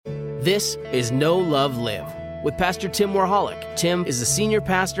This is Know, Love, Live with Pastor Tim Warholic. Tim is the senior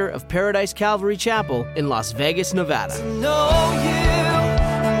pastor of Paradise Calvary Chapel in Las Vegas, Nevada. To know you,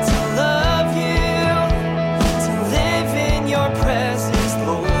 to love you, to live in your presence,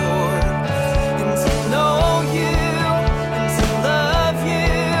 Lord. And to know you, and to love you,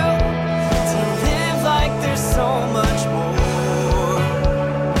 to live like there's so much more.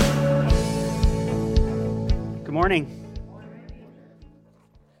 Good morning.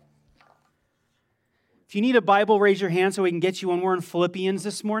 If you need a Bible, raise your hand so we can get you one. We're in Philippians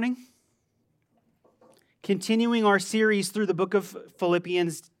this morning. Continuing our series through the book of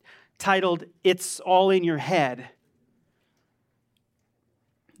Philippians titled, It's All in Your Head.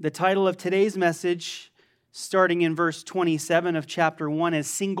 The title of today's message, starting in verse 27 of chapter 1, is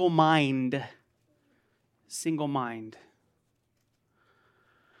Single Mind. Single Mind.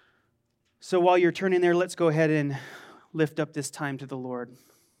 So while you're turning there, let's go ahead and lift up this time to the Lord.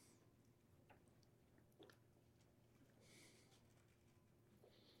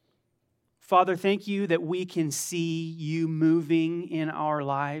 Father, thank you that we can see you moving in our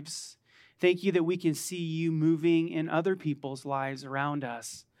lives. Thank you that we can see you moving in other people's lives around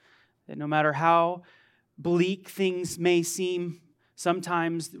us. That no matter how bleak things may seem,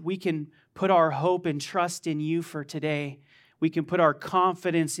 sometimes we can put our hope and trust in you for today. We can put our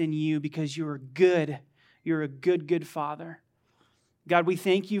confidence in you because you are good. You're a good, good Father. God, we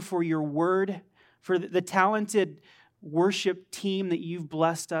thank you for your word, for the talented worship team that you've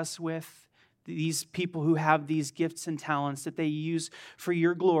blessed us with. These people who have these gifts and talents that they use for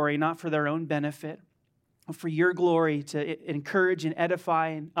your glory, not for their own benefit, but for your glory to encourage and edify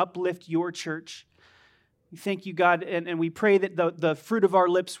and uplift your church. We thank you, God, and we pray that the fruit of our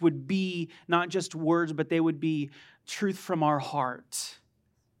lips would be not just words, but they would be truth from our heart.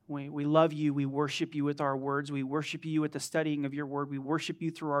 We love you. We worship you with our words. We worship you with the studying of your word. We worship you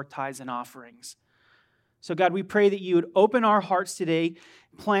through our tithes and offerings. So God, we pray that you would open our hearts today,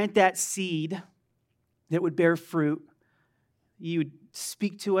 plant that seed that would bear fruit. You would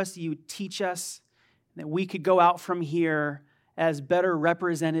speak to us, you would teach us, that we could go out from here as better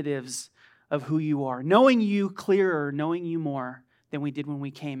representatives of who you are, knowing you clearer, knowing you more than we did when we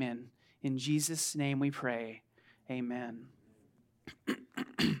came in. In Jesus' name we pray, amen.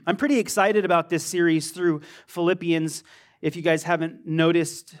 I'm pretty excited about this series through Philippians. If you guys haven't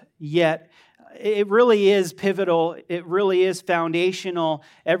noticed yet, it really is pivotal. It really is foundational.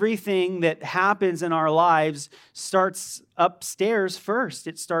 Everything that happens in our lives starts upstairs first.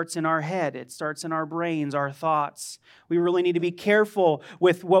 It starts in our head. It starts in our brains, our thoughts. We really need to be careful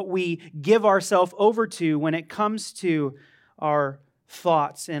with what we give ourselves over to when it comes to our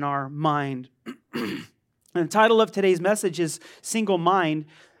thoughts and our mind. And the title of today's message is Single Mind.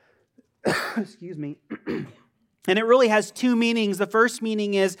 Excuse me. And it really has two meanings. The first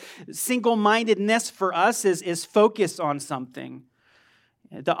meaning is single-mindedness for us is focus on something.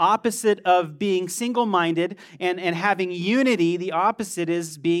 The opposite of being single-minded and having unity, the opposite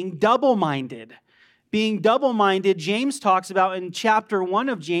is being double-minded. Being double-minded, James talks about in chapter 1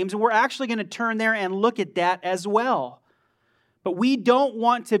 of James, and we're actually going to turn there and look at that as well. But we don't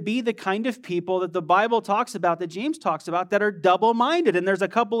want to be the kind of people that the Bible talks about, that James talks about, that are double-minded. And there's a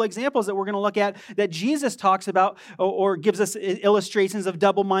couple examples that we're going to look at that Jesus talks about or gives us illustrations of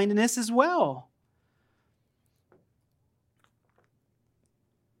double-mindedness as well.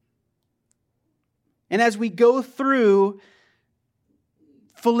 And as we go through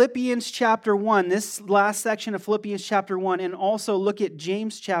Philippians chapter 1, this last section of Philippians chapter 1, and also look at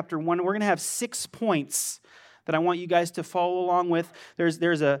James chapter 1, we're going to have 6 points that I want you guys to follow along with.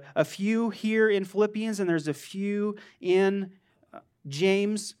 There's a few here in Philippians, and there's a few in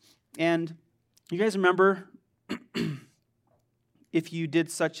James. And you guys remember, if you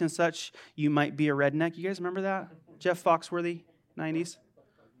did such and such, you might be a redneck. You guys remember that? Jeff Foxworthy, 90s?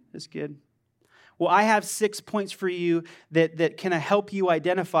 That's good. Well, I have 6 points for you that can help you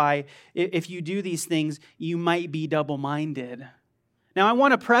identify if you do these things, you might be double-minded. Now, I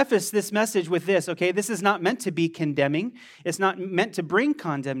want to preface this message with this, okay? This is not meant to be condemning. It's not meant to bring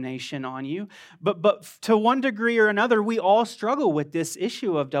condemnation on you. But to one degree or another, we all struggle with this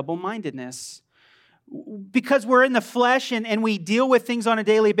issue of double-mindedness. Because we're in the flesh and we deal with things on a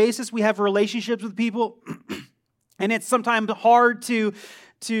daily basis, we have relationships with people, and it's sometimes hard to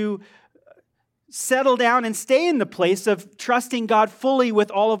settle down and stay in the place of trusting God fully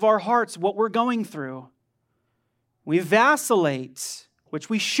with all of our hearts, what we're going through. We vacillate, which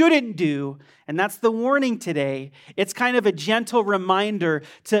we shouldn't do, and that's the warning today. It's kind of a gentle reminder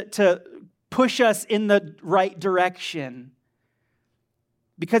to push us in the right direction.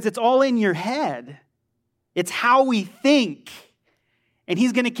 Because it's all in your head. It's how we think. And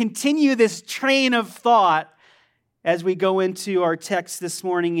he's going to continue this train of thought as we go into our text this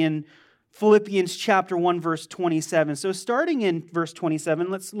morning in Philippians chapter 1, verse 27. So starting in verse 27,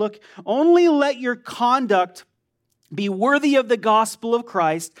 let's look. Only let your conduct be worthy of the gospel of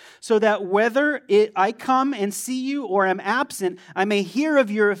Christ, so that whether I come and see you or am absent, I may hear of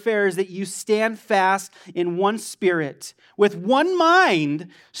your affairs, that you stand fast in one spirit, with one mind,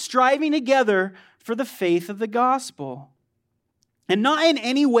 striving together for the faith of the gospel. And not in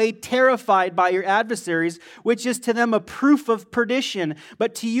any way terrified by your adversaries, which is to them a proof of perdition,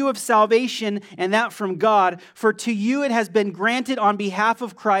 but to you of salvation, and that from God. For to you it has been granted on behalf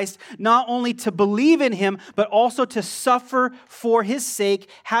of Christ, not only to believe in him, but also to suffer for his sake,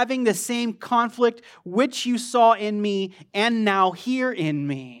 having the same conflict which you saw in me and now hear in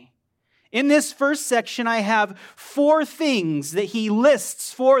me. In this first section, I have 4 things that he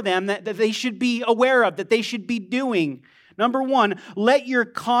lists for them that they should be aware of, that they should be doing. Number 1, let your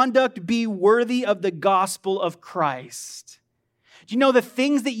conduct be worthy of the gospel of Christ. Do you know the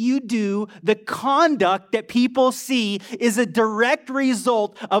things that you do, the conduct that people see is a direct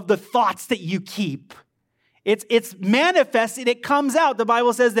result of the thoughts that you keep. It's manifested, it comes out. The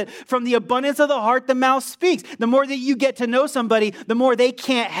Bible says that from the abundance of the heart, the mouth speaks. The more that you get to know somebody, the more they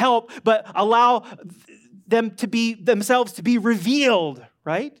can't help but allow themselves to be revealed,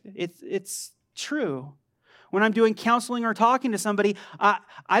 right? It's true. When I'm doing counseling or talking to somebody,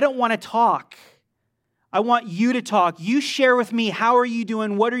 I don't want to talk. I want you to talk. You share with me, how are you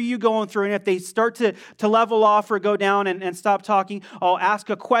doing? What are you going through? And if they start to level off or go down and stop talking, I'll ask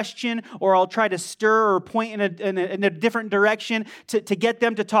a question, or I'll try to stir or point in a different direction to get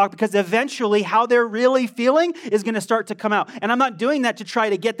them to talk, because eventually how they're really feeling is going to start to come out. And I'm not doing that to try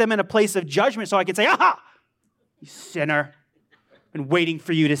to get them in a place of judgment so I can say, aha, you sinner. I've been waiting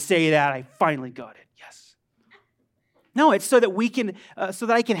for you to say that. I finally got it. No, it's so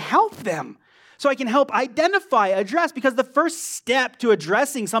that I can help them. So I can help identify, address, because the first step to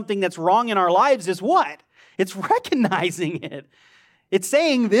addressing something that's wrong in our lives is what? It's recognizing it. It's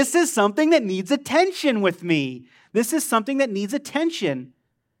saying, this is something that needs attention with me. This is something that needs attention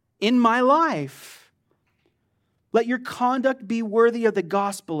in my life. Let your conduct be worthy of the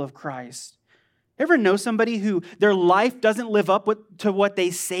gospel of Christ. Ever know somebody who their life doesn't live up to what they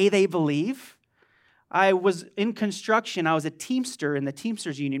say they believe? I was in construction. I was a Teamster in the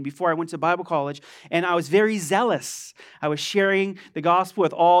Teamsters Union before I went to Bible college, and I was very zealous. I was sharing the gospel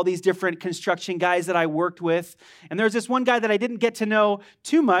with all these different construction guys that I worked with. And there was this one guy that I didn't get to know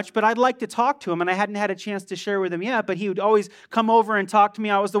too much, but I'd like to talk to him, and I hadn't had a chance to share with him yet, but he would always come over and talk to me.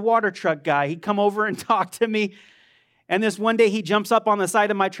 I was the water truck guy. He'd come over and talk to me. And this one day he jumps up on the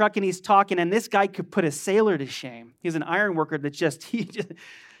side of my truck and he's talking, and this guy could put a sailor to shame. He's an iron worker that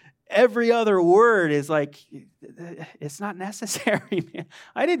every other word is like, it's not necessary, man.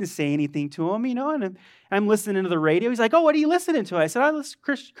 I didn't say anything to him, and I'm listening to the radio. He's like, oh, what are you listening to? I said, I listen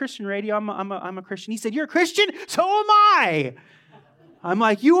to Christian radio. I'm a Christian. He said, you're a Christian? So am I. I'm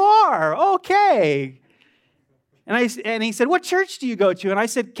like, you are? Okay. And he said, what church do you go to? And I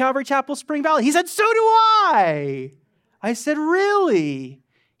said, Calvary Chapel, Spring Valley. He said, so do I. I said, really?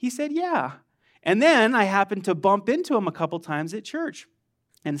 He said, yeah. And then I happened to bump into him a couple times at church.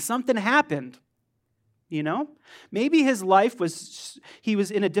 And something happened, Maybe his life he was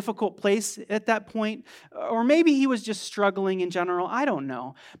in a difficult place at that point, or maybe he was just struggling in general. I don't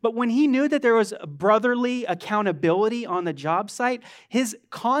know. But when he knew that there was brotherly accountability on the job site, his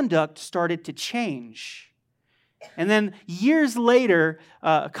conduct started to change. And then years later,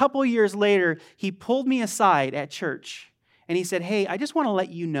 a couple years later, he pulled me aside at church. And he said, hey, I just want to let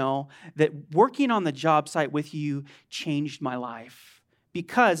you know that working on the job site with you changed my life.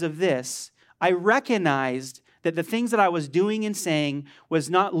 Because of this, I recognized that the things that I was doing and saying was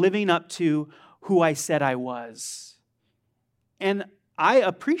not living up to who I said I was. And I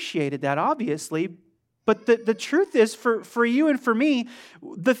appreciated that, obviously. But the truth is, for you and for me,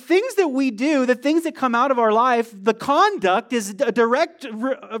 the things that we do, the things that come out of our life, the conduct is a direct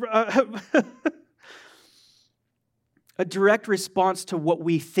response to what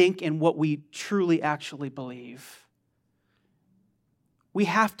we think and what we truly actually believe. We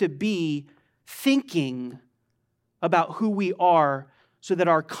have to be thinking about who we are so that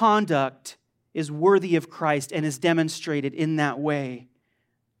our conduct is worthy of Christ and is demonstrated in that way.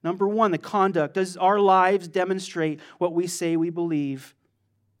 Number 1, the conduct. Does our lives demonstrate what we say we believe?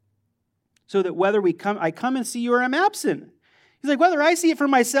 So that whether I come and see you or I'm absent. He's like, whether I see it for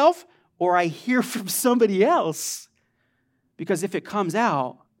myself or I hear from somebody else. Because if it comes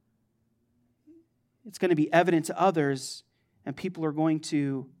out, it's going to be evident to others, and people are going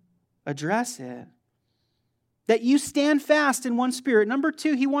to address it. That you stand fast in one spirit. Number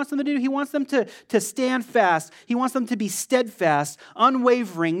two, he wants them to stand fast. He wants them to be steadfast,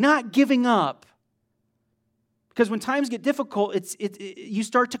 unwavering, not giving up. Because when times get difficult, you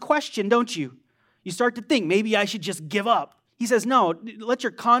start to question, don't you? You start to think, maybe I should just give up. He says, no, let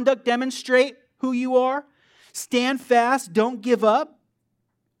your conduct demonstrate who you are. Stand fast, don't give up.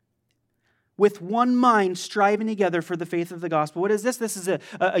 With one mind, striving together for the faith of the gospel. What is this? This is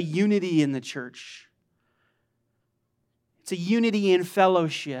a unity in the church. It's a unity in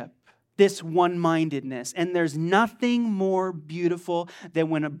fellowship, this one-mindedness. And there's nothing more beautiful than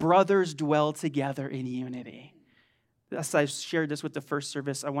when brothers dwell together in unity. As I shared this with the first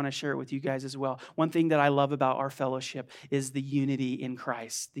service, I want to share it with you guys as well. One thing that I love about our fellowship is the unity in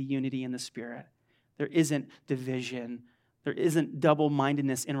Christ, the unity in the Spirit. There isn't division. There isn't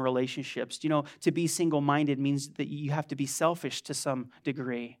double-mindedness in relationships. You know, to be single-minded means that you have to be selfish to some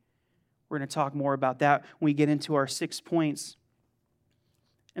degree. We're going to talk more about that when we get into our 6 points.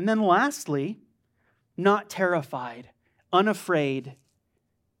 And then lastly, not terrified, unafraid,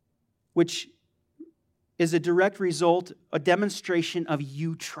 which is a direct result, a demonstration of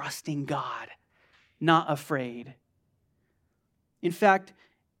you trusting God, not afraid. In fact,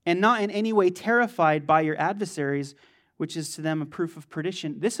 and not in any way terrified by your adversaries, which is to them a proof of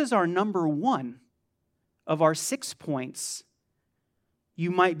perdition. This is our number one of our 6 points. You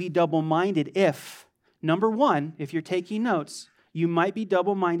might be double-minded if, number one, if you're taking notes, you might be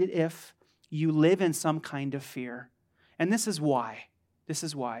double-minded if you live in some kind of fear. And this is why. This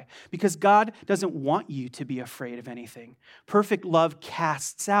is why. Because God doesn't want you to be afraid of anything. Perfect love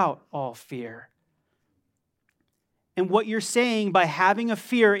casts out all fear. And what you're saying by having a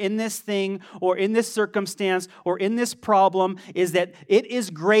fear in this thing or in this circumstance or in this problem is that it is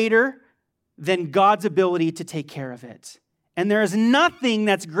greater than God's ability to take care of it. And there is nothing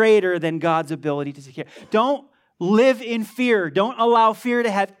that's greater than God's ability to take care. Don't live in fear. Don't allow fear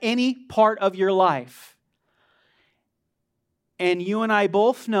to have any part of your life. And you and I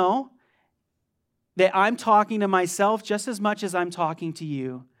both know that I'm talking to myself just as much as I'm talking to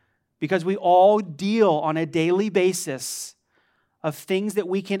you, because we all deal on a daily basis of things that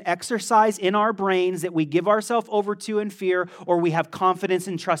we can exercise in our brains that we give ourselves over to in fear, or we have confidence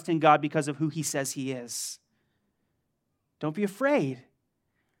and trust in God because of who He says He is. Don't be afraid.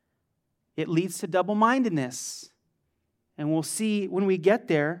 It leads to double-mindedness. And we'll see when we get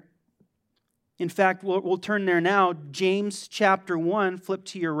there. In fact, we'll turn there now. James chapter 1, flip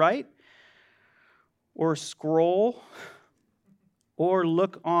to your right, or scroll, or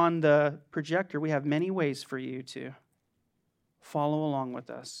look on the projector. We have many ways for you to follow along with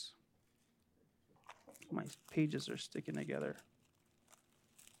us. My pages are sticking together.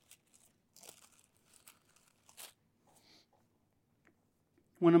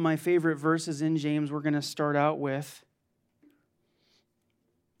 One of my favorite verses in James we're going to start out with.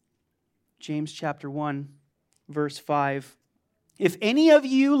 James chapter 1, verse 5. If any of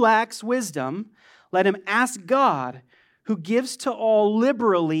you lacks wisdom, let him ask God, who gives to all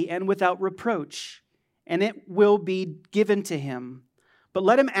liberally and without reproach, and it will be given to him. But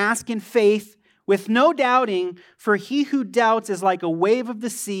let him ask in faith, with no doubting, for he who doubts is like a wave of the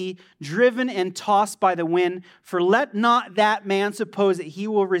sea, driven and tossed by the wind. For let not that man suppose that he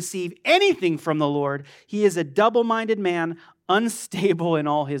will receive anything from the Lord. He is a double-minded man, unstable in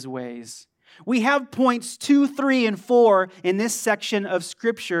all his ways. We have points 2, 3, and 4 in this section of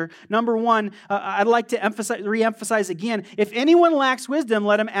Scripture. Number one, I'd like to re-emphasize again, if anyone lacks wisdom,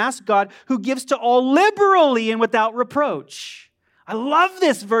 let him ask God, who gives to all liberally and without reproach. I love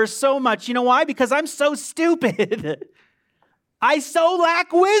this verse so much. You know why? Because I'm so stupid. I so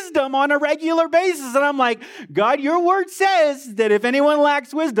lack wisdom on a regular basis. And I'm like, God, your word says that if anyone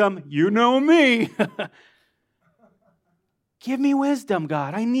lacks wisdom, you know me. Give me wisdom,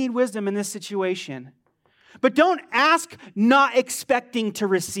 God. I need wisdom in this situation. But don't ask not expecting to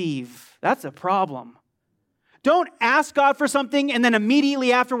receive. That's a problem. Don't ask God for something and then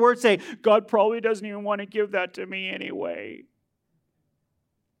immediately afterwards say, God probably doesn't even want to give that to me anyway.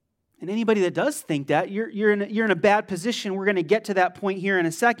 And anybody that does think that, you're in a bad position. We're going to get to that point here in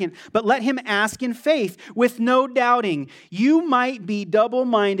a second. But let him ask in faith with no doubting. You might be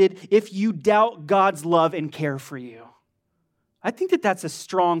double-minded if you doubt God's love and care for you. I think that that's a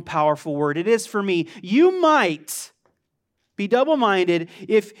strong, powerful word. It is for me. You might be double-minded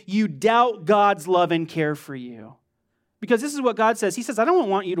if you doubt God's love and care for you. Because this is what God says. He says, I don't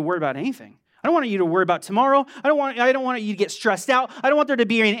want you to worry about anything. I don't want you to worry about tomorrow. I don't want you to get stressed out. I don't want there to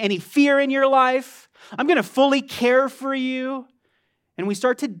be any fear in your life. I'm going to fully care for you. And we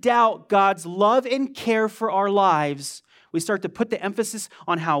start to doubt God's love and care for our lives. We start to put the emphasis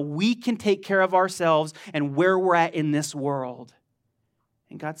on how we can take care of ourselves and where we're at in this world.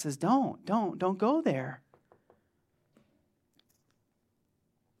 And God says, don't go there.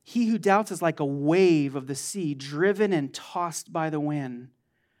 He who doubts is like a wave of the sea, driven and tossed by the wind.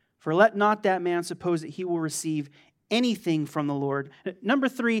 For let not that man suppose that he will receive anything from the Lord. Number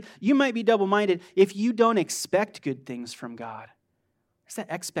 3, you might be double-minded if you don't expect good things from God. There's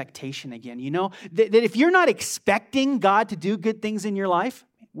that expectation again, you know? That if you're not expecting God to do good things in your life,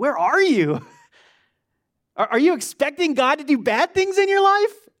 where are you? Are you expecting God to do bad things in your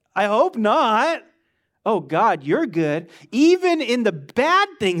life? I hope not. Oh, God, you're good, even in the bad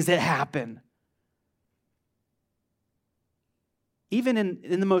things that happen. Even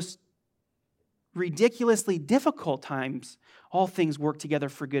in the most ridiculously difficult times, all things work together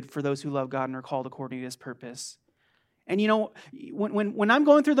for good for those who love God and are called according to His purpose. And you know, when I'm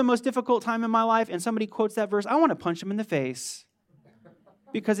going through the most difficult time in my life and somebody quotes that verse, I want to punch them in the face.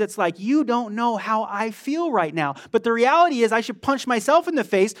 Because it's like, you don't know how I feel right now. But the reality is I should punch myself in the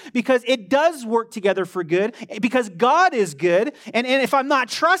face because it does work together for good, because God is good. And if I'm not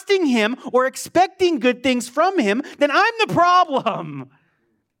trusting Him or expecting good things from Him, then I'm the problem.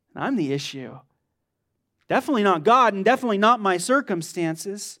 I'm the issue. Definitely not God and definitely not my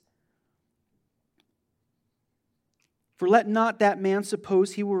circumstances. For let not that man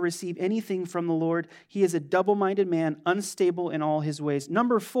suppose he will receive anything from the Lord. He is a double-minded man, unstable in all his ways.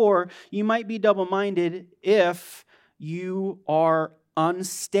 Number 4, you might be double-minded if you are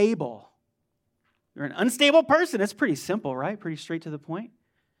unstable. You're an unstable person. That's pretty simple, right? Pretty straight to the point.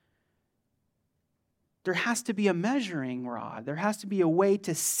 There has to be a measuring rod. There has to be a way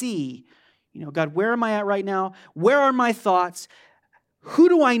to see, you know, God, where am I at right now? Where are my thoughts? Who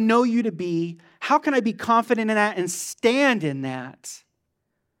do I know you to be? How can I be confident in that and stand in that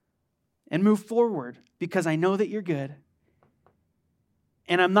and move forward? Because I know that you're good.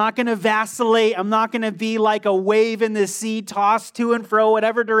 And I'm not going to vacillate. I'm not going to be like a wave in the sea, tossed to and fro,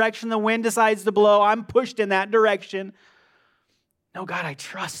 whatever direction the wind decides to blow. I'm pushed in that direction. No, God, I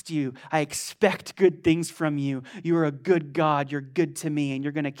trust you. I expect good things from you. You are a good God. You're good to me, and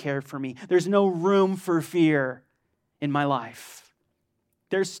you're going to care for me. There's no room for fear in my life.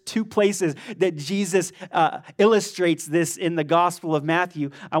 There's 2 places that Jesus illustrates this in the Gospel of Matthew.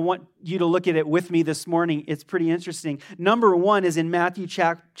 I want you to look at it with me this morning. It's pretty interesting. Number 1 is in Matthew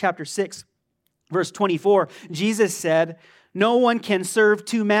chapter 6, verse 24. Jesus said, "No one can serve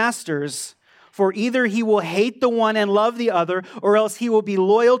 2 masters, for either he will hate the one and love the other, or else he will be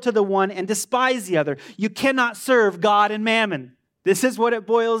loyal to the one and despise the other. You cannot serve God and mammon." This is what it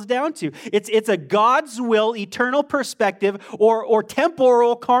boils down to. It's a God's will, eternal perspective, or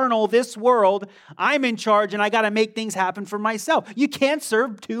temporal, carnal, this world. I'm in charge and I got to make things happen for myself. You can't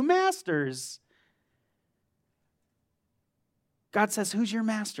serve 2 masters. God says, who's your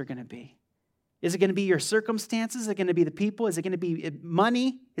master going to be? Is it going to be your circumstances? Is it going to be the people? Is it going to be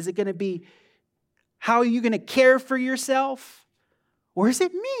money? Is it going to be how are you going to care for yourself? Or is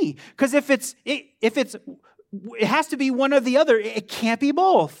it me? Because if it has to be one or the other. It can't be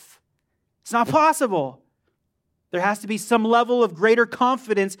both. It's not possible. There has to be some level of greater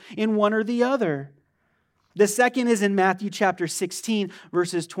confidence in one or the other. The second is in Matthew chapter 16,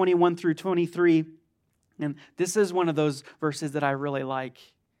 verses 21 through 23. And this is one of those verses that I really like.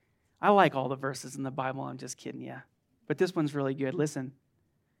 I like all the verses in the Bible. I'm just kidding you. But this one's really good. Listen.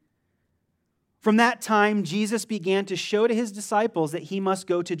 From that time, Jesus began to show to his disciples that he must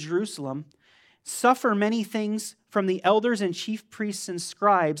go to Jerusalem, suffer many things from the elders and chief priests and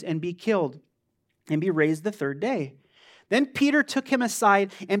scribes, and be killed, and be raised the 3rd day. Then Peter took him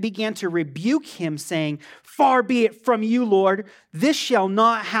aside and began to rebuke him, saying, "Far be it from you, Lord, this shall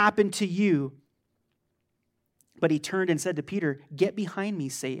not happen to you." But he turned and said to Peter, "Get behind me,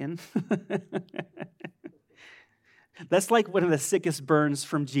 Satan." That's like one of the sickest burns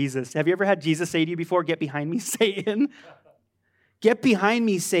from Jesus. Have you ever had Jesus say to you before, "Get behind me, Satan"? Get behind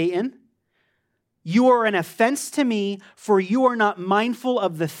me, Satan. You are an offense to me, for you are not mindful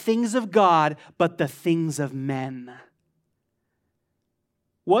of the things of God, but the things of men.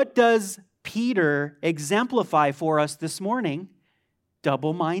 What does Peter exemplify for us this morning?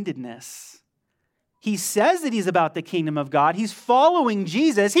 Double-mindedness. He says that he's about the kingdom of God. He's following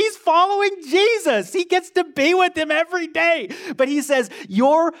Jesus. He's following Jesus. He gets to be with him every day. But he says,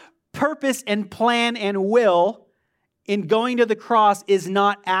 your purpose and plan and will in going to the cross is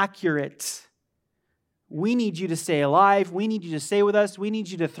not accurate. We need you to stay alive. We need you to stay with us. We need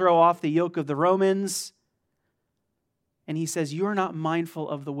you to throw off the yoke of the Romans. And he says, you're not mindful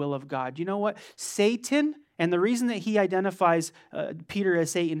of the will of God. You know what? Satan And the reason that he identifies Peter as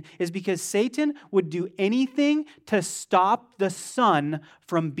Satan is because Satan would do anything to stop the Son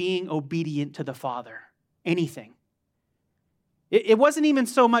from being obedient to the Father. Anything. It wasn't even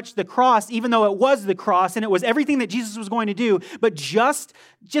so much the cross, even though it was the cross and it was everything that Jesus was going to do, but just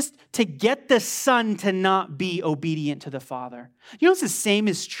to get the Son to not be obedient to the Father. You know, it's the same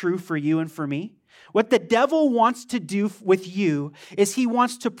is true for you and for me. What the devil wants to do with you is he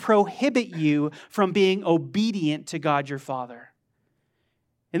wants to prohibit you from being obedient to God your Father.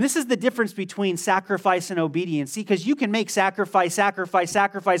 And this is the difference between sacrifice and obedience. See, because you can make sacrifice,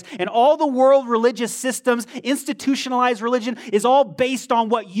 and all the world religious systems, institutionalized religion, is all based on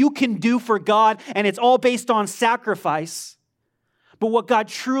what you can do for God, and it's all based on sacrifice. But what God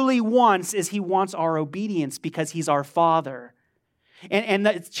truly wants is he wants our obedience because he's our Father. And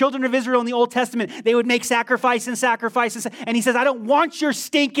the children of Israel in the Old Testament, they would make sacrifices. And he says, I don't want your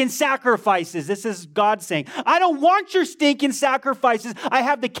stinking sacrifices. This is God saying, I don't want your stinking sacrifices. I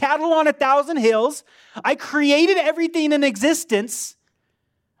have the cattle on 1,000 hills. I created everything in existence.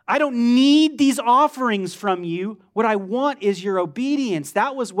 I don't need these offerings from you. What I want is your obedience.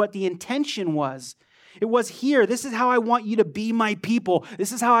 That was what the intention was. It was here. This is how I want you to be my people.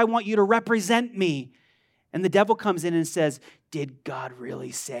 This is how I want you to represent me. And the devil comes in and says, did God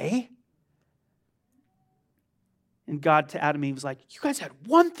really say? And God to Adam and Eve was like, you guys had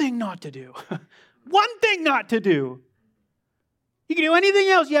one thing not to do. One thing not to do. You can do anything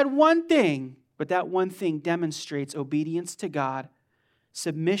else. You had one thing. But that one thing demonstrates obedience to God,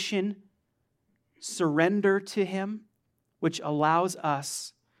 submission, surrender to him, which allows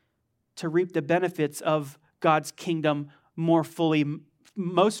us to reap the benefits of God's kingdom most fully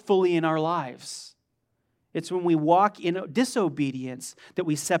in our lives. It's when we walk in disobedience that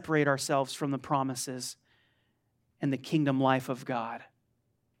we separate ourselves from the promises and the kingdom life of God.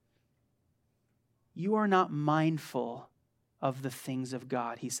 You are not mindful of the things of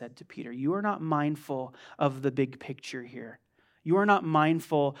God, he said to Peter. You are not mindful of the big picture here. You are not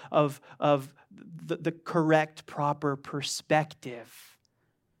mindful of the correct, proper perspective.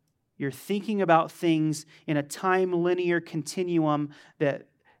 You're thinking about things in a time linear continuum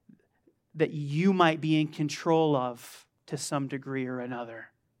that you might be in control of to some degree or another.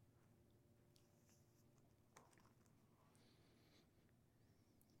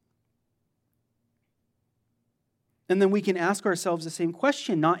 And then we can ask ourselves the same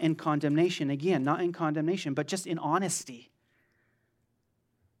question, not in condemnation, again, not in condemnation, but just in honesty.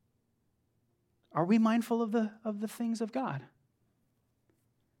 Are we mindful of the things of God?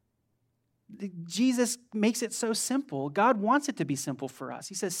 Jesus makes it so simple. God wants it to be simple for us.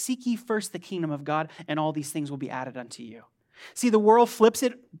 He says, seek ye first the kingdom of God, and all these things will be added unto you. See, the world flips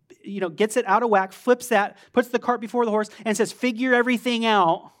it, gets it out of whack, flips that, puts the cart before the horse, and says, figure everything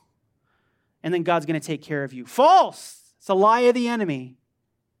out, and then God's going to take care of you. False! It's a lie of the enemy.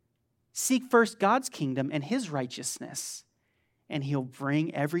 Seek first God's kingdom and his righteousness, and he'll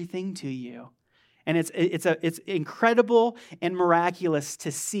bring everything to you. And it's incredible and miraculous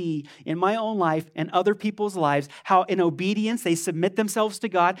to see in my own life and other people's lives how in obedience they submit themselves to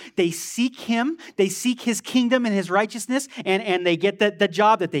God. They seek him. They seek his kingdom and his righteousness, and they get the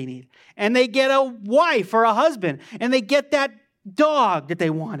job that they need. And they get a wife or a husband, and they get that dog that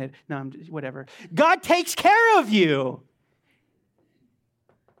they wanted. No, whatever. God takes care of you.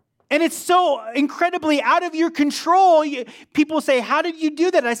 And it's so incredibly out of your control. People say, how did you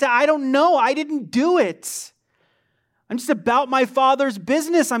do that? I say, I don't know. I didn't do it. I'm just about my Father's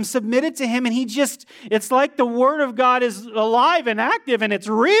business. I'm submitted to him, and it's like the Word of God is alive and active, and it's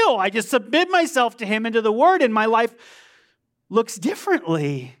real. I just submit myself to him and to the Word, and my life looks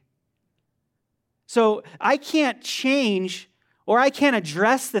differently. So I can't change or I can't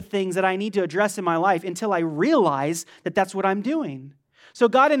address the things that I need to address in my life until I realize that that's what I'm doing. So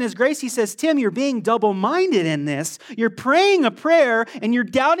God in his grace, he says, Tim, you're being double-minded in this. You're praying a prayer and you're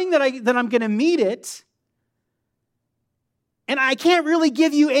doubting that I'm going to meet it. And I can't really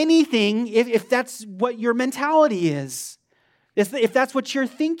give you anything if that's what your mentality is, if that's what your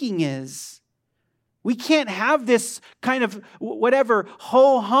thinking is. We can't have this kind of whatever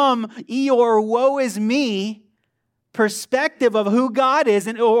ho-hum, Eeyore, woe is me perspective of who God is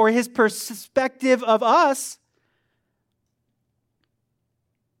or his perspective of us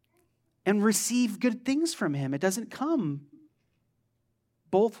and receive good things from him. It doesn't come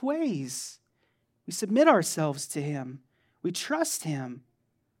both ways. We submit ourselves to him. We trust him.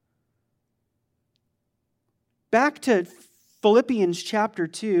 Back to Philippians chapter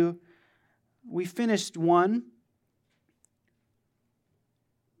 2. We finished 1.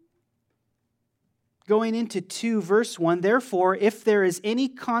 Going into 2, verse 1, therefore, if there is any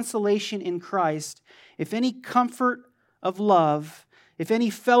consolation in Christ, if any comfort of love, if any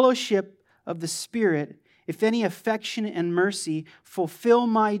fellowship of the Spirit, if any affection and mercy, fulfill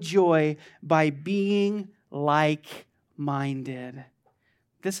my joy by being like-minded.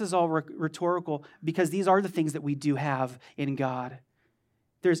 This is all rhetorical because these are the things that we do have in God.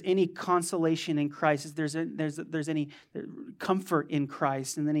 There's any consolation in Christ, there's any comfort in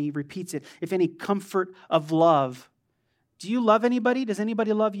Christ, and then he repeats it. If any comfort of love. Do you love anybody? Does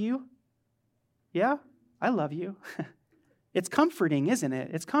anybody love you? Yeah, I love you. It's comforting, isn't it?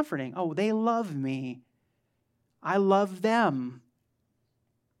 It's comforting. Oh, they love me. I love them.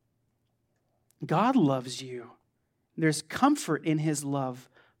 God loves you. There's comfort in his love.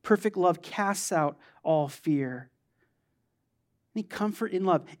 Perfect love casts out all fear. Any comfort in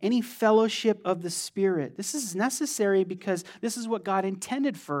love, any fellowship of the Spirit. This is necessary because this is what God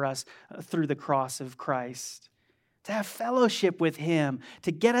intended for us through the cross of Christ. To have fellowship with him,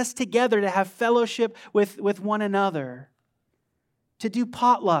 to get us together, to have fellowship with one another. To do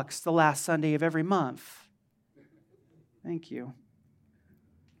potlucks the last Sunday of every month. Thank you.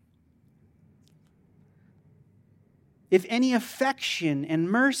 If any affection and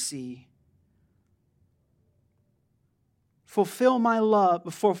mercy, fulfill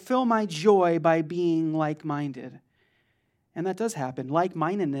my joy by being like-minded. And that does happen.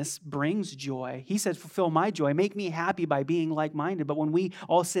 Like-mindedness brings joy. He says, fulfill my joy. Make me happy by being like-minded. But when we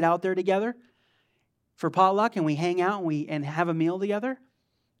all sit out there together for potluck and we hang out and have a meal together,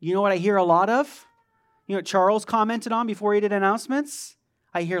 you know what I hear a lot of? You know what Charles commented on before he did announcements?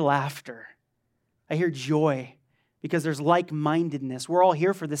 I hear laughter. I hear joy. Because there's like-mindedness. We're all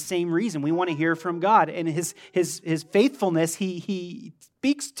here for the same reason. We want to hear from God. And his faithfulness, he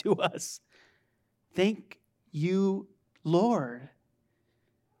speaks to us. Thank you, Lord.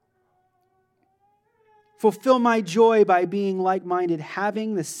 Fulfill my joy by being like-minded,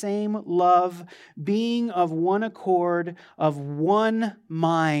 having the same love, being of one accord, of one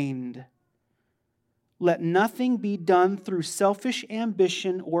mind. Let nothing be done through selfish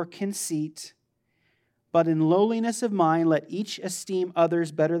ambition or conceit, but in lowliness of mind, let each esteem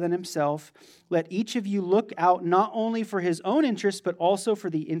others better than himself. Let each of you look out not only for his own interests, but also for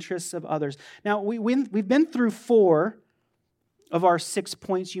the interests of others. Now, we've been through 4 of our 6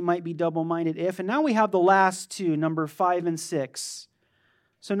 points, you might be double-minded if. And now we have the last 2, number 5 and 6.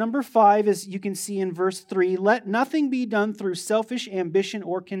 So number 5 is, you can see in verse 3, let nothing be done through selfish ambition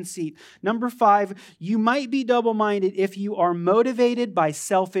or conceit. Number 5, you might be double-minded if you are motivated by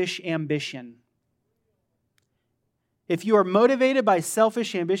selfish ambition. If you are motivated by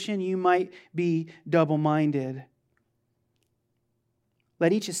selfish ambition, you might be double-minded.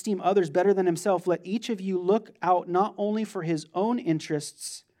 Let each esteem others better than himself. Let each of you look out not only for his own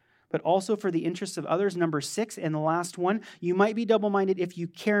interests, but also for the interests of others. Number 6, and the last one, you might be double-minded if you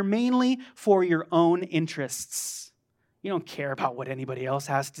care mainly for your own interests. You don't care about what anybody else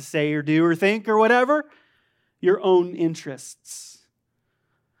has to say or do or think or whatever. Your own interests.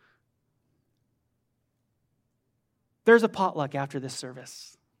 There's a potluck after this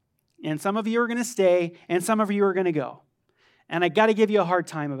service. And some of you are going to stay, and some of you are going to go. And I got to give you a hard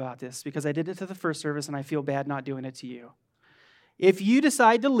time about this because I did it to the first service, and I feel bad not doing it to you. If you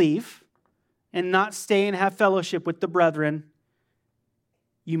decide to leave and not stay and have fellowship with the brethren,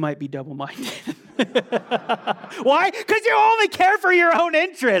 you might be double-minded. Why? Because you only care for your own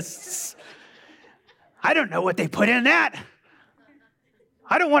interests. I don't know what they put in that.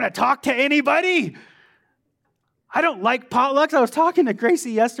 I don't want to talk to anybody. I don't like potlucks. I was talking to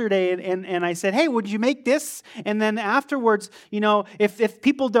Gracie yesterday, and I said, hey, would you make this? And then afterwards, if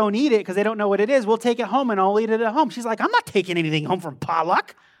people don't eat it because they don't know what it is, we'll take it home and I'll eat it at home. She's like, I'm not taking anything home from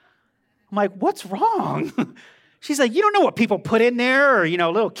potluck. I'm like, what's wrong? She's like, you don't know what people put in there, or,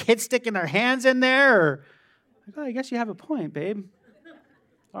 little kids sticking their hands in there. Or, I'm like, oh, I guess you have a point, babe.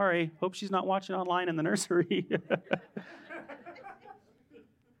 Sorry. Hope she's not watching online in the nursery.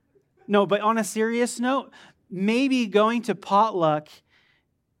 No, but on a serious note, maybe going to potluck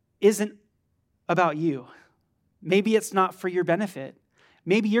isn't about you. Maybe it's not for your benefit.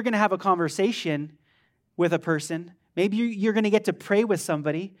 Maybe you're going to have a conversation with a person. Maybe you're going to get to pray with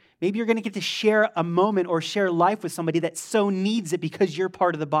somebody. Maybe you're going to get to share a moment or share life with somebody that so needs it because you're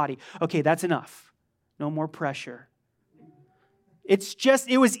part of the body. Okay, that's enough. No more pressure.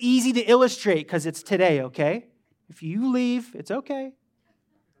 It was easy to illustrate because it's today, okay? If you leave, it's okay.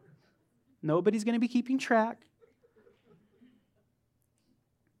 Nobody's going to be keeping track.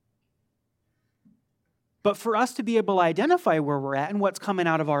 But for us to be able to identify where we're at and what's coming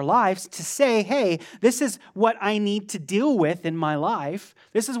out of our lives, to say, hey, this is what I need to deal with in my life.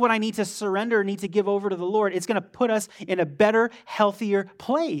 This is what I need to surrender, need to give over to the Lord. It's going to put us in a better, healthier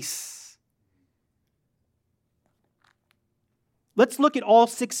place. Let's look at all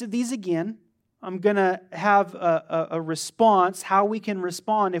 6 of these again. I'm going to have a response, how we can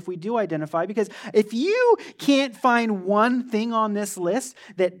respond if we do identify. Because if you can't find one thing on this list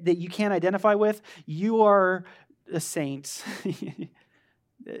that you can't identify with, you are a saint.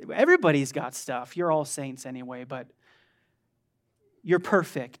 Everybody's got stuff. You're all saints anyway, but you're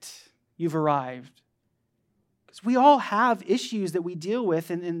perfect. You've arrived. Because we all have issues that we deal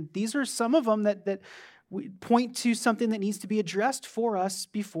with, and these are some of them that we point to something that needs to be addressed for us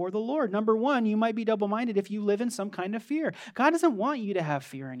before the Lord. Number 1, you might be double-minded if you live in some kind of fear. God doesn't want you to have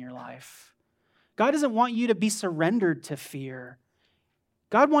fear in your life. God doesn't want you to be surrendered to fear.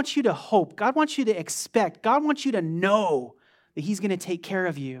 God wants you to hope. God wants you to expect. God wants you to know that He's going to take care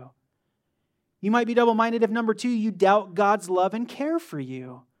of you. You might be double-minded if, number 2, you doubt God's love and care for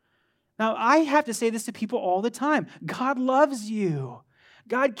you. Now, I have to say this to people all the time. God loves you.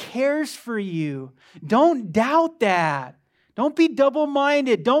 God cares for you. Don't doubt that. Don't be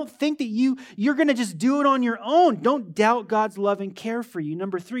double-minded. Don't think that you're going to just do it on your own. Don't doubt God's love and care for you.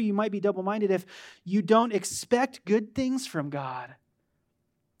 Number 3, you might be double-minded if you don't expect good things from God.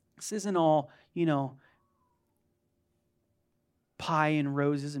 This isn't all, pie and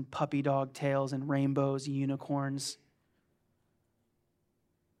roses and puppy dog tails and rainbows and unicorns.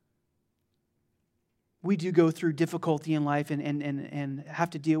 We do go through difficulty in life and have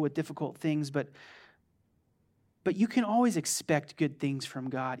to deal with difficult things, but you can always expect good things from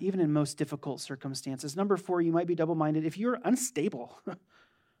God, even in most difficult circumstances. Number 4, you might be double-minded if you're unstable.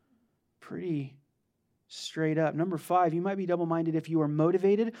 Pretty straight up. Number 5, you might be double-minded if you are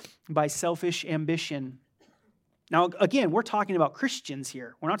motivated by selfish ambition. Now, again, we're talking about Christians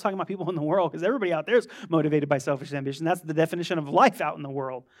here. We're not talking about people in the world, because everybody out there is motivated by selfish ambition. That's the definition of life out in the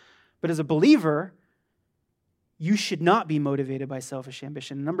world. But as a believer, you should not be motivated by selfish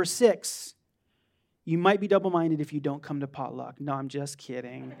ambition. Number 6, you might be double-minded if you don't come to potluck. No, I'm just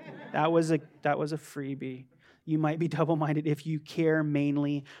kidding. That was a freebie. You might be double-minded if you care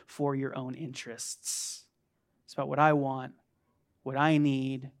mainly for your own interests. It's about what I want, what I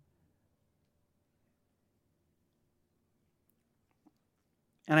need.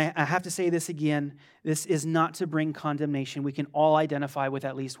 And I have to say this again. This is not to bring condemnation. We can all identify with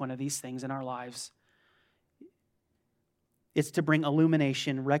at least one of these things in our lives. It's to bring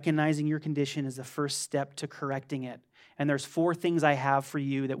illumination. Recognizing your condition is the first step to correcting it. And there's 4 things I have for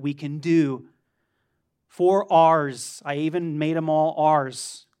you that we can do. 4 R's. I even made them all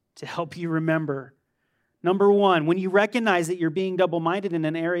R's to help you remember. Number 1, when you recognize that you're being double-minded in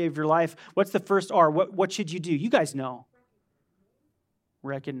an area of your life, what's the first R? What should you do? You guys know.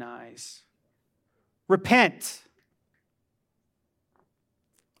 Recognize. Repent.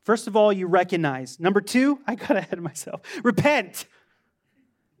 First of all, you recognize. Number 2, I got ahead of myself. Repent.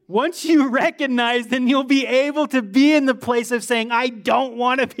 Once you recognize, then you'll be able to be in the place of saying, I don't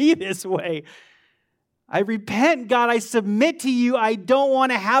want to be this way. I repent, God. I submit to you. I don't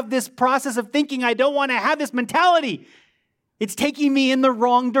want to have this process of thinking. I don't want to have this mentality. It's taking me in the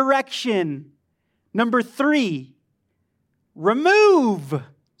wrong direction. Number 3, remove.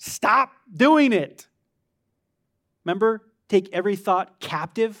 Stop doing it. Remember? Take every thought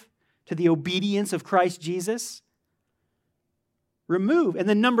captive to the obedience of Christ Jesus. Remove. And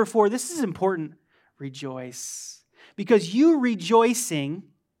then number 4, this is important. Rejoice. Because you rejoicing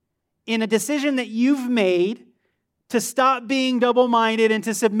in a decision that you've made to stop being double-minded and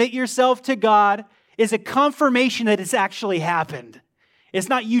to submit yourself to God is a confirmation that it's actually happened. It's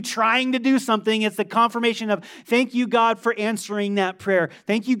not you trying to do something. It's the confirmation of, thank you, God, for answering that prayer.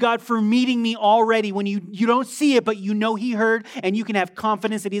 Thank you, God, for meeting me already when you don't see it, but you know He heard, and you can have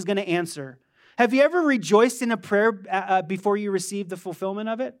confidence that He's going to answer. Have you ever rejoiced in a prayer before you received the fulfillment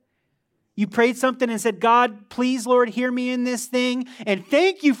of it? You prayed something and said, God, please, Lord, hear me in this thing, and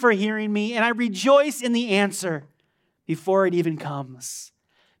thank you for hearing me, and I rejoice in the answer before it even comes.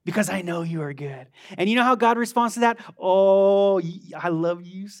 Because I know you are good. And you know how God responds to that? Oh, I love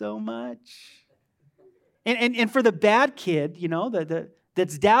you so much. And for the bad kid,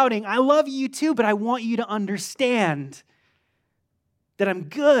 that's doubting, I love you too, but I want you to understand that I'm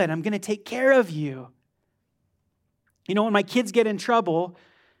good. I'm going to take care of you. When my kids get in trouble,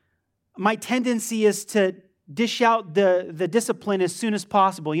 my tendency is to dish out the discipline as soon as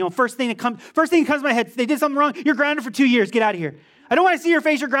possible. First thing that comes to my head, they did something wrong, you're grounded for 2 years, get out of here. I don't want to see your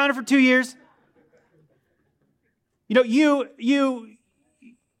face, you're grounded for 2 years. You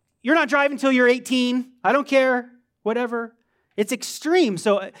you're not driving until you're 18. I don't care, whatever. It's extreme.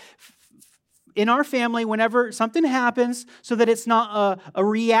 So in our family, whenever something happens, so that it's not a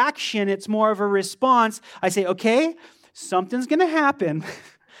reaction, it's more of a response, I say, okay, something's going to happen.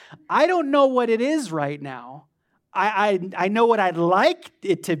 I don't know what it is right now. I know what I'd like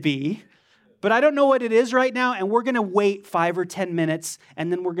it to be, but I don't know what it is right now, and we're going to wait 5 or 10 minutes,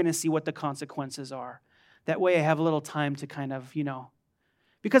 and then we're going to see what the consequences are. That way I have a little time to kind of,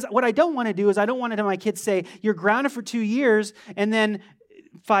 because what I don't want to do is I don't want to have my kids say, you're grounded for 2 years, and then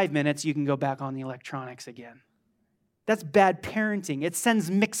 5 minutes you can go back on the electronics again. That's bad parenting. It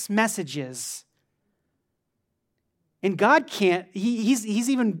sends mixed messages. And God can't, he's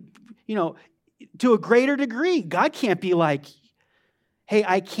even, to a greater degree, God can't be like, hey,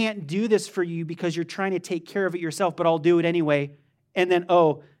 I can't do this for you because you're trying to take care of it yourself, but I'll do it anyway. And then,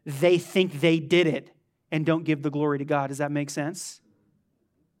 they think they did it and don't give the glory to God. Does that make sense?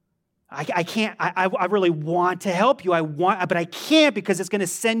 I can't, I really want to help you. But I can't because it's going to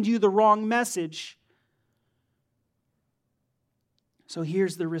send you the wrong message. So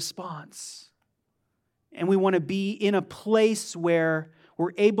here's the response. And we want to be in a place where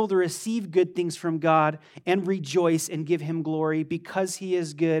we're able to receive good things from God and rejoice and give Him glory because He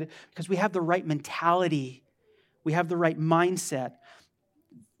is good, because we have the right mentality. We have the right mindset.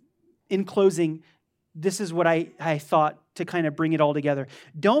 In closing, this is what I thought to kind of bring it all together.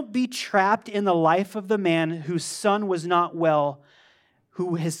 Don't be trapped in the life of the man whose son was not well,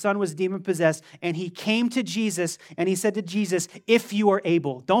 who his son was demon-possessed, and he came to Jesus and he said to Jesus, if you are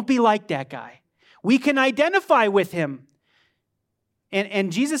able. Don't be like that guy. We can identify with him.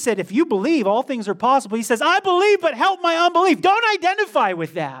 And Jesus said, if you believe, all things are possible. He says, I believe, but help my unbelief. Don't identify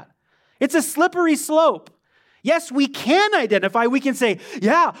with that. It's a slippery slope. Yes, we can identify. We can say,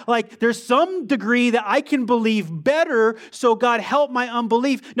 yeah, like there's some degree that I can believe better, so God help my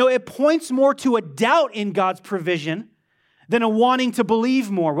unbelief. No, it points more to a doubt in God's provision than a wanting to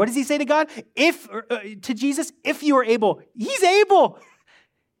believe more. What does He say to God? To Jesus, if you are able. He's able.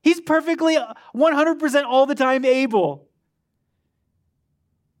 He's perfectly 100% all the time able.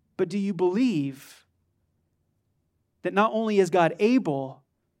 But do you believe that not only is God able,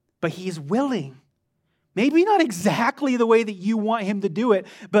 but He's willing? Maybe not exactly the way that you want Him to do it,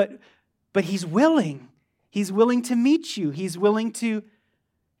 but He's willing. He's willing to meet you. He's willing to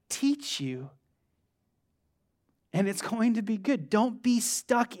teach you. And it's going to be good. Don't be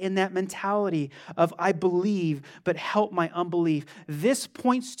stuck in that mentality of I believe, but help my unbelief. This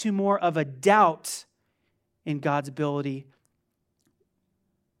points to more of a doubt in God's ability,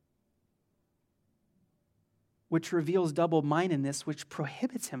 which reveals double-mindedness, which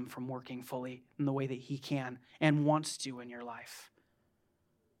prohibits Him from working fully in the way that He can and wants to in your life.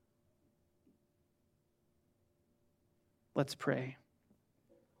 Let's pray.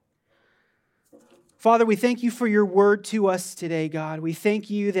 Father, we thank You for Your word to us today, God. We thank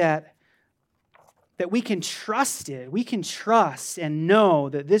You that we can trust it. We can trust and know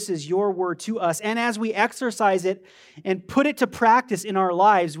that this is Your word to us. And as we exercise it and put it to practice in our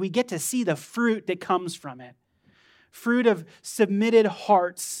lives, we get to see the fruit that comes from it. Fruit of submitted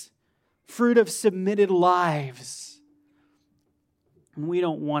hearts, fruit of submitted lives. And we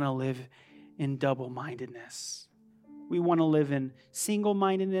don't want to live in double-mindedness. We want to live in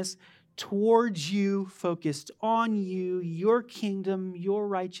single-mindedness towards You, focused on You, Your kingdom, Your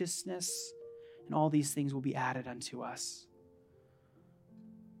righteousness, and all these things will be added unto us.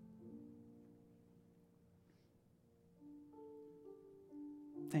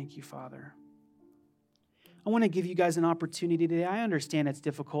 Thank You, Father. I want to give you guys an opportunity today. I understand it's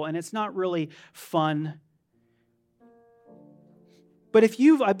difficult and it's not really fun. But if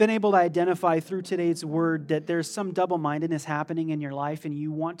I've been able to identify through today's word that there's some double-mindedness happening in your life and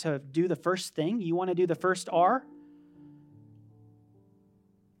you want to do the first thing, you want to do the first R,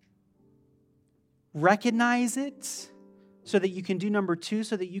 recognize it so that you can do number 2,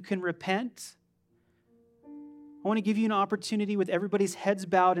 so that you can repent. I want to give you an opportunity with everybody's heads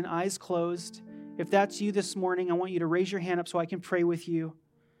bowed and eyes closed. If that's you this morning, I want you to raise your hand up so I can pray with you.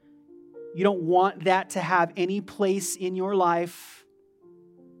 You don't want that to have any place in your life.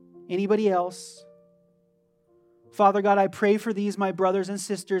 Anybody else? Father God, I pray for these, my brothers and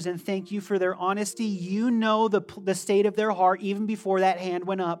sisters, and thank You for their honesty. You know the state of their heart even before that hand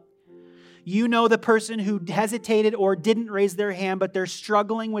went up. You know the person who hesitated or didn't raise their hand, but they're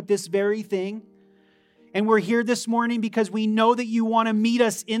struggling with this very thing. And we're here this morning because we know that You want to meet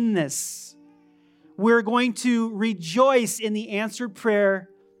us in this. We're going to rejoice in the answered prayer,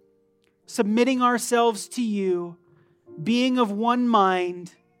 submitting ourselves to You, being of one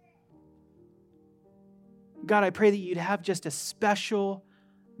mind. God, I pray that You'd have just a special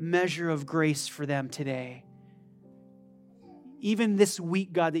measure of grace for them today. Even this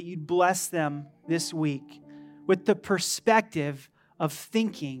week, God, that you'd bless them this week with the perspective of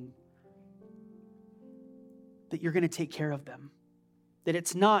thinking that you're going to take care of them, that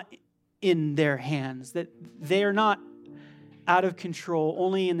it's not in their hands, that they are not out of control,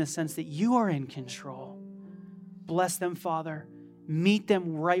 only in the sense that you are in control. Bless them, Father. Meet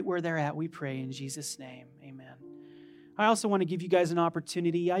them right where they're at, we pray in Jesus' name. Amen. I also want to give you guys an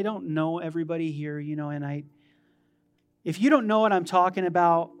opportunity. I don't know everybody here, and if you don't know what I'm talking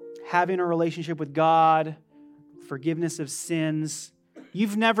about, having a relationship with God, forgiveness of sins,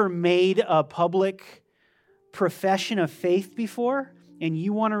 you've never made a public profession of faith before, and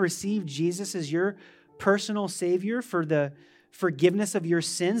you want to receive Jesus as your personal Savior for the forgiveness of your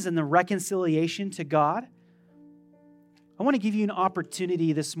sins and the reconciliation to God, I want to give you an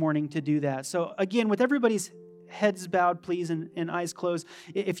opportunity this morning to do that. So again, with everybody's heads bowed, please, and eyes closed,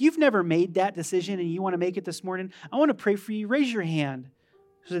 if you've never made that decision and you want to make it this morning, I want to pray for you. Raise your hand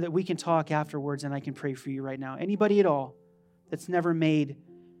so that we can talk afterwards and I can pray for you right now. Anybody at all that's never made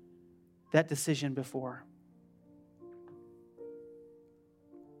that decision before?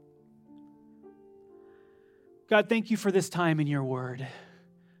 God, thank you for this time in your word.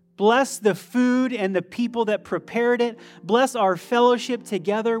 Bless the food and the people that prepared it. Bless our fellowship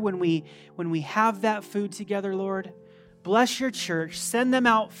together when we have that food together, Lord. Bless your church. Send them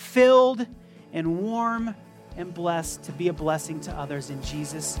out filled and warm and blessed to be a blessing to others. In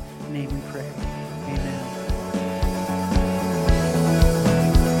Jesus' name we pray. Amen.